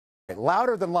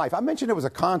Louder than life. I mentioned it was a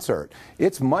concert.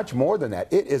 It's much more than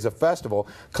that. It is a festival.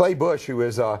 Clay Busch,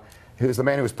 who's the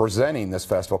man who is presenting this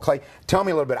festival. Clay, tell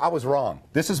me a little bit. I was wrong.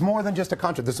 This is more than just a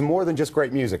concert. This is more than just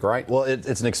great music, right? Well,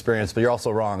 it's an experience, but you're also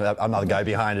wrong. I'm not the guy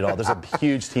behind it all. There's a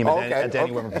huge team at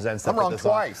Danny Wimmer Presents that I'm wrong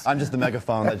twice. I'm just the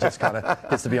megaphone that just kind of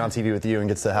gets to be on TV with you and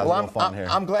gets to have a little fun here.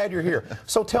 I'm glad you're here.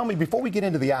 So tell me, before we get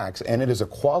into the acts, and it is a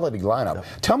quality lineup,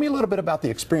 tell me a little bit about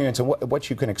the experience and what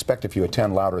you can expect if you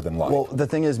attend Louder Than Life. Well, the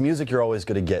thing is, music you're always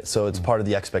going to get, so it's part of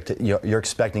the you're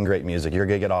expecting great music. You're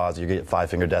going to get Ozzy, you're going to get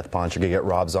Five Finger Death Punch, you're going to get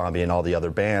Rob Zombie and all the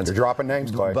other bands. You're dropping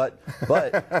names, Clay. But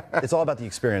it's all about the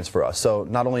experience for us. So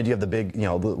not only do you have the big,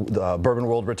 the Bourbon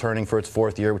World returning for its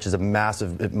 4th year, which is a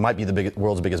massive, it might be the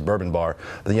world's biggest bourbon bar.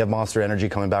 But then you have Monster Energy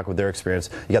coming back with their experience.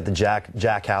 You got the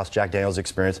Jack House, Jack Daniels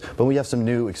experience. But we have some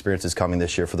new experiences coming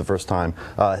this year for the first time.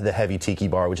 The Heavy Tiki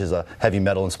Bar, which is a heavy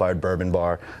metal inspired bourbon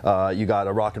bar. You got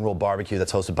a Rock and Roll Barbecue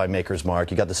that's hosted by Maker's Mark.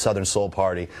 You got the Southern Soul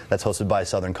Party that's hosted by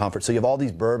Southern Comfort. So you have all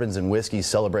these bourbons and whiskeys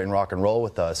celebrating rock and roll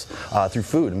with us through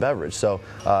food and beverage. So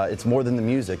it's more than the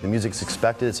music. The music's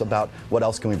expected. It's about what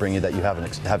else can we bring you that you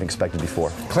haven't expected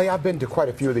before. Clay, I've been to quite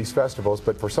a few of these festivals,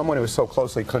 but for someone who is so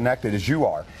closely connected as you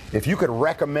are, if you could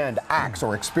recommend acts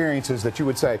or experiences that you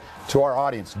would say to our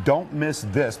audience, don't miss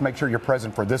this, make sure you're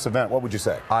present for this event, what would you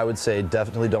say? I would say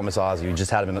definitely don't miss Ozzy. We just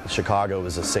had him in Chicago. It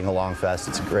was a sing-along fest.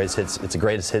 It's a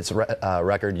greatest hits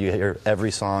record. You hear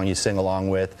every song you sing along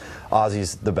with.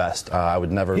 Ozzy's the best. I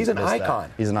would never He's an miss icon.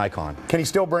 That. He's an icon. Can he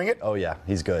still bring it? Oh yeah,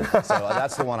 he's good. So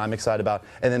that's the one I'm excited about.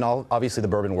 And then obviously the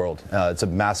Bourbon World. It's a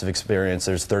massive experience.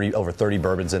 There's over 30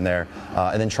 bourbons in there.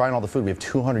 And then trying all the food. We have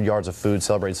 200 yards of food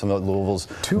celebrating some of Louisville's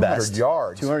 200 best. 200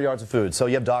 yards? 200 yards of food. So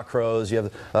you have Doc Crow's, you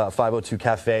have 502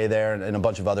 Cafe there, and a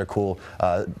bunch of other cool,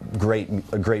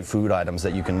 great food items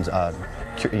that you can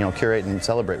curate and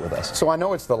celebrate with us. So I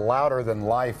know it's the Louder Than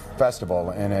Life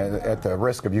Festival, and at the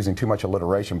risk of using too much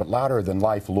alliteration, but Louder Than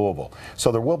Life Louisville.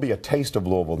 So there will be a taste of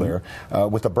Louisville there,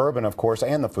 with the bourbon, of course,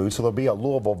 and the food. So there'll be a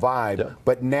Louisville vibe,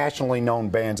 but nationally known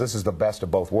bands. This is the best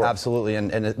of both worlds. Absolutely,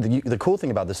 and the cool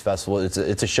thing about this festival, it's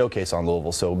a showcase on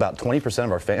Louisville. So about 20%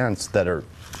 of our fans that are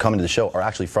coming to the show are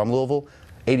actually from Louisville.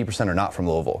 80% are not from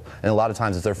Louisville, and a lot of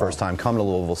times it's their first time coming to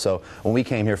Louisville. So when we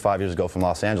came here 5 years ago from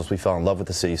Los Angeles, we fell in love with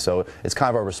the city. So it's kind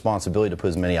of our responsibility to put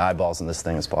as many eyeballs in this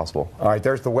thing as possible. All right,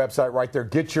 there's the website right there.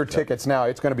 Get your tickets now.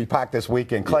 It's going to be packed this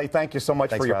weekend. Clay, thank you so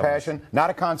much for your passion. Not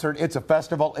a concert, it's a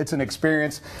festival, it's an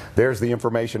experience. There's the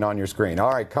information on your screen. All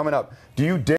right, coming up, do you dare